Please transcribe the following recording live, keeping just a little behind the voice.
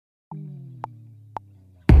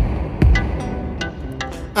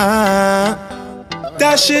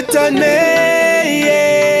That shit on me,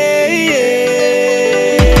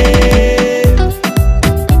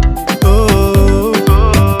 Oh,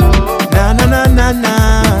 na na na na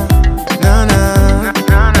na, na na.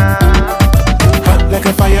 Hot like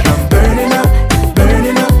a fire, I'm burning up,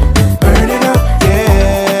 burning up, burning up,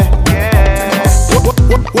 yeah.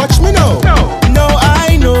 Watch me now. No,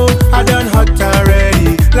 I know I done hot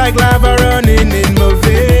already, like lava running in my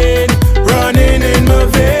vein, running in my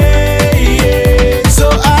vein. So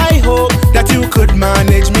I hope that you could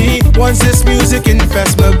manage me once this music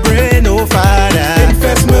infests my brain. Oh Father,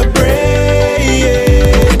 infest my brain.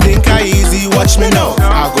 You think I easy? Watch me now.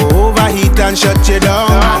 I go overheat and shut you down,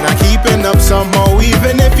 and I'm keeping up somehow,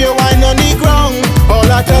 even if you whine on the ground. All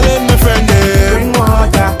I telling my friend is, bring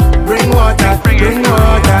water, bring water, bring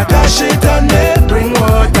water. That shit on me. Bring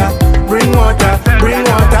water, bring water, bring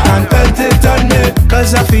water, and pelt it on me,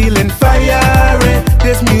 'cause I'm feeling fiery.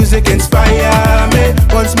 This music inspire me.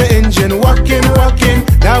 Once my engine walking, walking,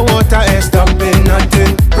 that water is stopping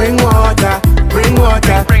nothing. Bring water, bring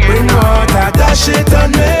water, bring water. That shit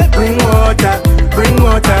on me. Bring water, bring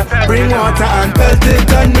water, bring water, and pelt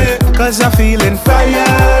it on me, 'cause I'm feeling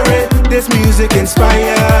fiery. This music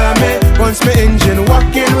inspire me. Once my engine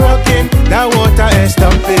walking, walking, that water is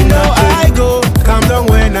stopping. Now I go calm down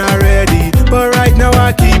when I'm ready, but right now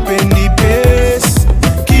I keep in the pace,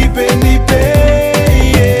 keep in the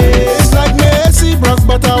pace. It's like Messi broke,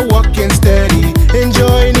 but I walking steady,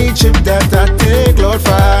 enjoying each chip that I take, Lord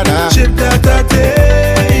Father, chip that I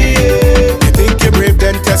take. You think you're brave,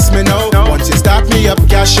 then test me now. Once you start me up,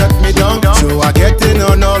 can't shut me down. So I get in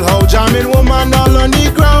on all how jamming woman all on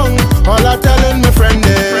the ground. All I telling my friend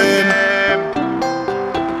them,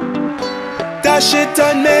 that shit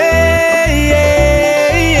on me.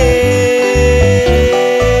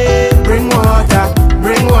 Bring water,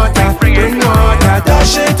 bring water, bring water. That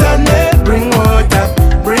shit on me. Bring water,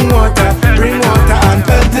 bring water, bring water, and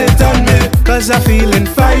pelt it on me, 'cause I'm feeling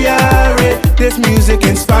fiery. This music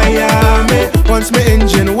inspire me. Once my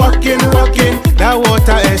engine walking, walking, that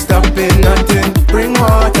water is stopping nothing. Bring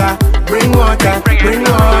water, bring water, bring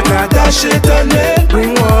water. That shit on me.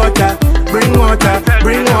 Bring water, bring water,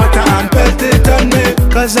 bring water, and pelt it on me,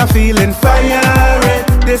 'cause I'm feeling fiery.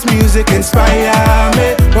 This music inspire me.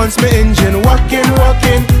 Once my engine walking,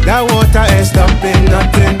 walking, that water is stopping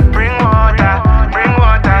nothing. Bring water.